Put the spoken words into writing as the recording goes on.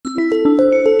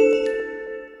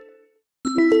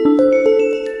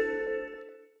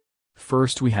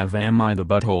First we have Am I the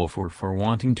Butthole for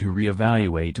wanting to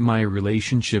reevaluate my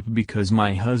relationship because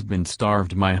my husband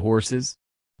starved my horses?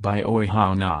 By Oi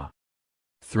Ha Na.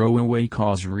 Throwaway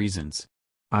cause reasons.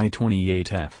 I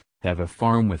 28F, have a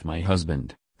farm with my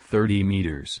husband, 30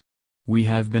 meters. We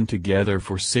have been together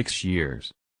for 6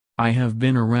 years. I have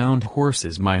been around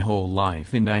horses my whole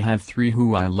life and I have 3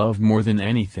 who I love more than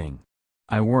anything.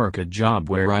 I work a job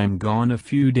where I'm gone a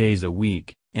few days a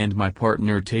week, and my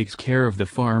partner takes care of the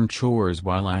farm chores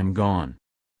while I'm gone.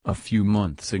 A few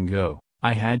months ago,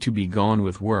 I had to be gone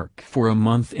with work for a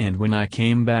month and when I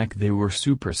came back they were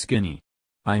super skinny.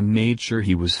 I made sure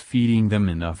he was feeding them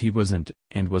enough he wasn't,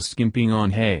 and was skimping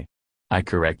on hay. I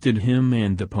corrected him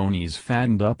and the ponies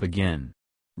fattened up again.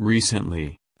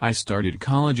 Recently, I started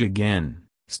college again,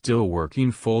 still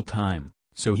working full-time,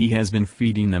 so he has been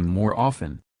feeding them more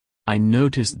often. I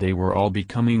noticed they were all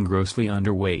becoming grossly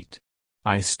underweight.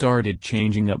 I started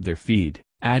changing up their feed,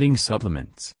 adding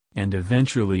supplements, and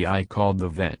eventually I called the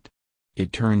vet.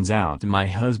 It turns out my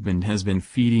husband has been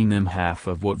feeding them half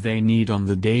of what they need on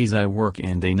the days I work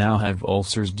and they now have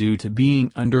ulcers due to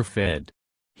being underfed.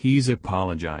 He's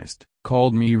apologized,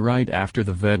 called me right after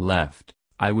the vet left.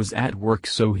 I was at work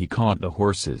so he caught the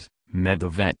horses, met the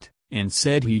vet, and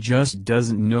said he just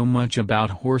doesn't know much about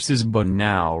horses but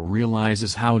now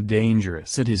realizes how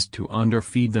dangerous it is to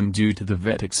underfeed them due to the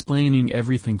vet explaining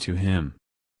everything to him.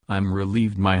 I'm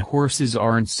relieved my horses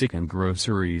aren't sick and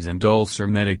groceries and ulcer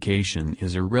medication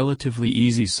is a relatively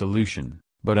easy solution,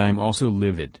 but I'm also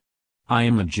livid. I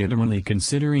am legitimately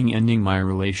considering ending my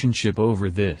relationship over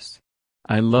this.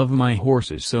 I love my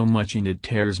horses so much and it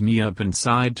tears me up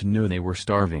inside to know they were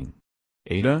starving.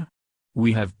 Ada?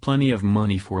 We have plenty of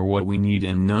money for what we need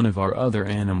and none of our other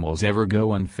animals ever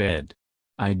go unfed.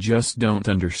 I just don't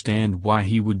understand why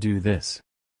he would do this.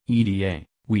 EDA,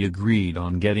 we agreed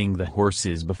on getting the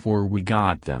horses before we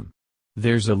got them.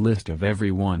 There's a list of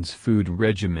everyone's food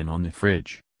regimen on the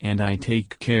fridge, and I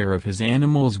take care of his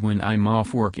animals when I'm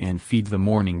off work and feed the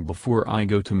morning before I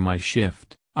go to my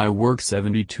shift. I work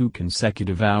 72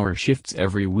 consecutive hour shifts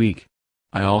every week.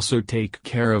 I also take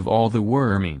care of all the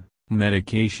worming,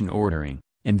 medication ordering,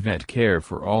 and vet care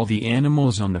for all the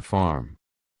animals on the farm.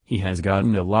 He has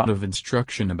gotten a lot of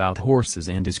instruction about horses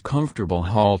and is comfortable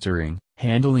haltering,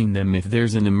 handling them if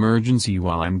there's an emergency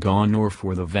while I'm gone or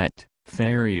for the vet,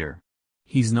 farrier.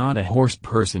 He's not a horse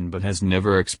person but has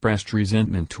never expressed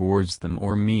resentment towards them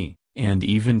or me, and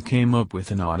even came up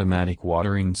with an automatic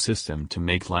watering system to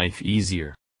make life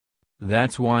easier.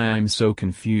 That's why I'm so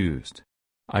confused.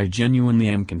 I genuinely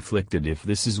am conflicted if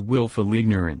this is willful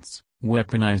ignorance,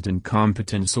 weaponized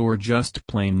incompetence or just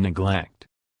plain neglect.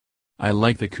 I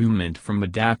like the comment from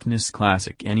Adaptness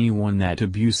Classic. Anyone that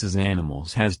abuses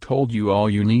animals has told you all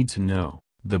you need to know.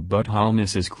 The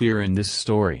buttholeness is clear in this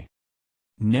story.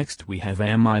 Next we have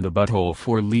Am I the Butthole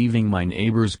for leaving my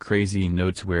neighbor's crazy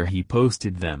notes where he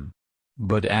posted them,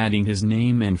 but adding his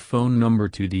name and phone number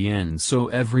to the end so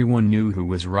everyone knew who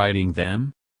was writing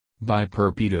them? By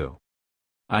Perpedo.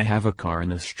 I have a car in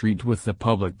the street with the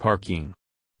public parking.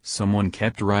 Someone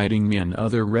kept writing me and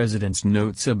other residents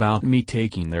notes about me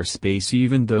taking their space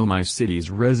even though my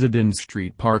city's resident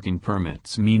street parking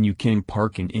permits mean you can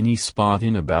park in any spot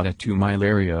in about a 2-mile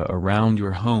area around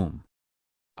your home.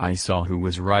 I saw who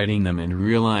was writing them and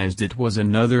realized it was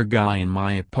another guy in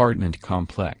my apartment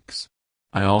complex.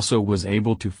 I also was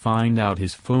able to find out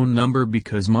his phone number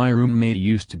because my roommate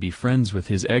used to be friends with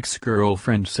his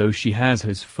ex-girlfriend so she has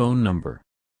his phone number.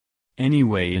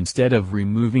 Anyway, instead of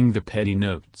removing the petty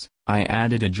notes, I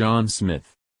added a John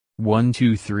Smith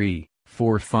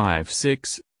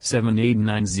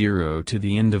 12345678890 to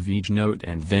the end of each note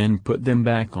and then put them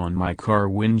back on my car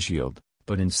windshield,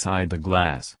 but inside the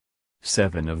glass.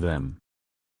 7 of them.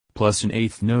 Plus an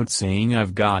 8th note saying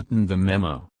I've gotten the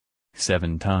memo.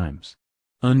 7 times.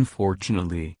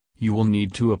 Unfortunately, you will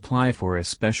need to apply for a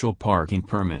special parking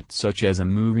permit such as a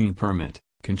moving permit,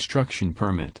 construction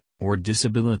permit, or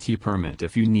disability permit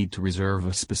if you need to reserve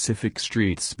a specific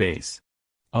street space.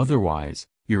 Otherwise,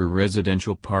 your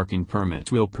residential parking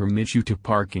permit will permit you to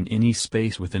park in any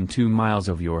space within 2 miles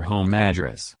of your home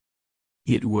address.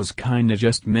 It was kinda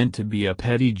just meant to be a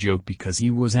petty joke because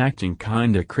he was acting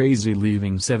kinda crazy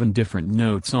leaving 7 different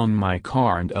notes on my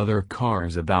car and other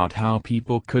cars about how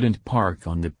people couldn't park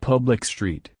on the public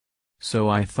street. So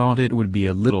I thought it would be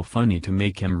a little funny to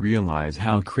make him realize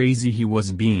how crazy he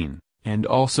was being, and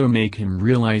also make him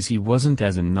realize he wasn't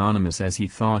as anonymous as he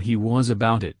thought he was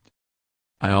about it.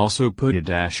 I also put a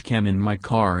dash cam in my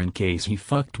car in case he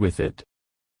fucked with it.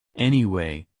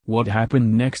 Anyway, what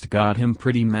happened next got him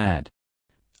pretty mad.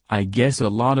 I guess a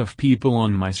lot of people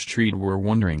on my street were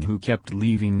wondering who kept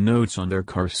leaving notes on their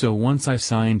car, so once I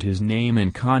signed his name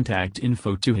and contact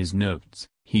info to his notes,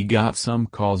 he got some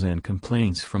calls and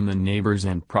complaints from the neighbors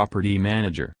and property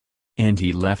manager. And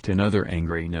he left another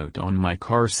angry note on my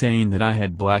car saying that I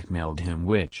had blackmailed him,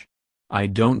 which I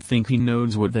don't think he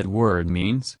knows what that word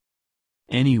means.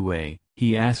 Anyway,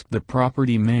 he asked the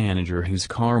property manager whose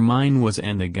car mine was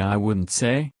and the guy wouldn't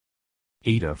say.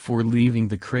 Ada for leaving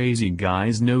the crazy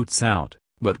guy's notes out,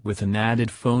 but with an added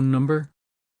phone number?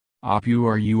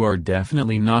 You are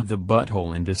definitely not the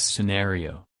butthole in this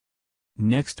scenario.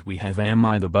 Next we have Am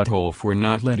I the butthole for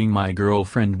not letting my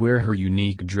girlfriend wear her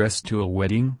unique dress to a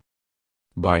wedding?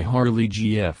 By Harley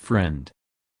GF Friend.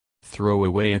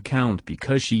 Throwaway account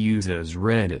because she uses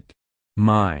Reddit.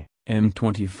 My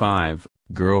M25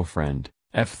 girlfriend,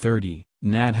 F30,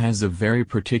 Nat has a very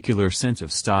particular sense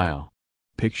of style.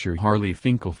 Picture Harley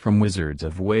Finkel from Wizards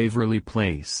of Waverly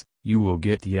Place, you will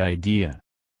get the idea.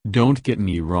 Don't get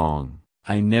me wrong,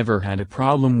 I never had a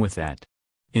problem with that.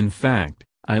 In fact,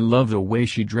 I love the way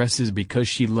she dresses because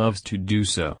she loves to do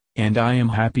so, and I am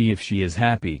happy if she is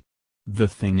happy. The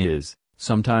thing is,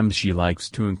 sometimes she likes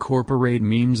to incorporate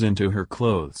memes into her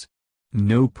clothes.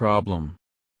 No problem.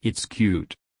 It's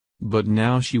cute. But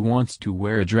now she wants to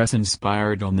wear a dress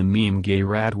inspired on the meme Gay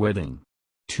Rat Wedding.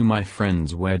 To my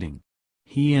friend's wedding.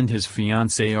 He and his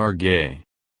fiancée are gay.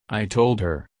 I told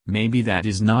her, maybe that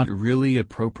is not really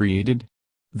appropriated.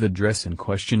 The dress in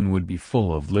question would be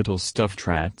full of little stuffed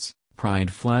rats,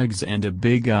 pride flags and a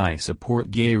big "I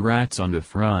support gay rats" on the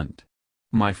front.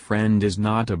 My friend is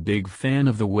not a big fan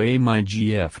of the way my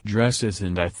GF dresses,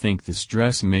 and I think this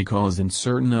dress may cause a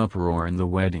certain uproar in the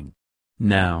wedding.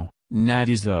 Now, Nat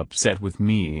is upset with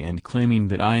me and claiming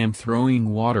that I am throwing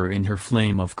water in her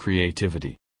flame of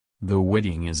creativity. The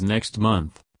wedding is next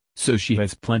month, so she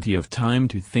has plenty of time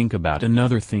to think about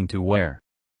another thing to wear.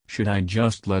 Should I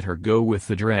just let her go with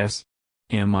the dress?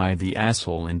 Am I the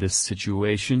asshole in this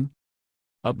situation?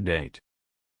 Update.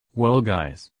 Well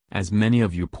guys, as many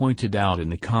of you pointed out in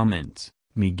the comments,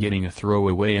 me getting a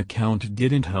throwaway account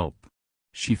didn't help.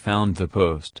 She found the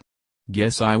post.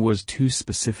 Guess I was too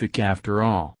specific after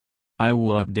all. I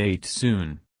will update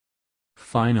soon.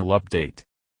 Final update.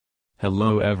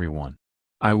 Hello everyone.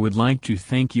 I would like to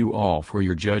thank you all for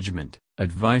your judgment,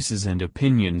 advices and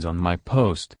opinions on my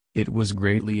post, it was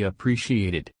greatly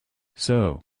appreciated.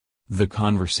 So, the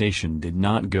conversation did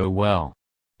not go well.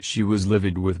 She was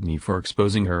livid with me for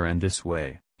exposing her in this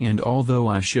way, and although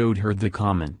I showed her the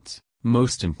comments,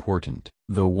 most important,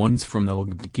 the ones from the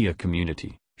LGBTQ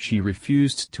community, she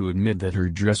refused to admit that her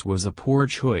dress was a poor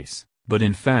choice, but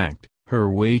in fact, her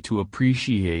way to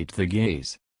appreciate the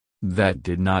gays. That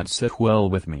did not sit well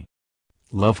with me.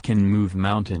 Love can move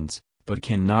mountains, but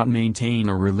cannot maintain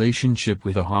a relationship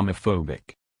with a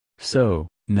homophobic. So,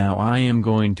 now I am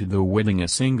going to the wedding a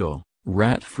single,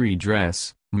 rat-free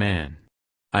dress, man.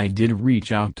 I did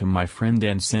reach out to my friend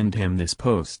and send him this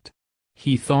post.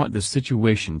 He thought the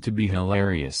situation to be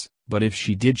hilarious, but if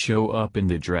she did show up in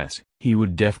the dress, he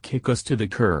would kick us to the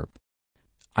curb.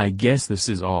 I guess this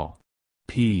is all.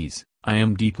 Peace. I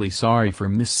am deeply sorry for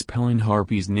misspelling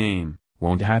Harpy's name,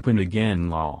 won't happen again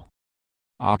lol.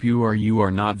 You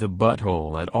are not the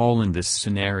butthole at all in this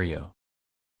scenario.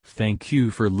 Thank you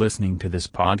for listening to this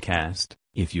podcast.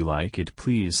 If you like it,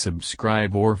 please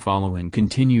subscribe or follow and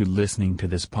continue listening to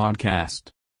this podcast.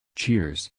 Cheers.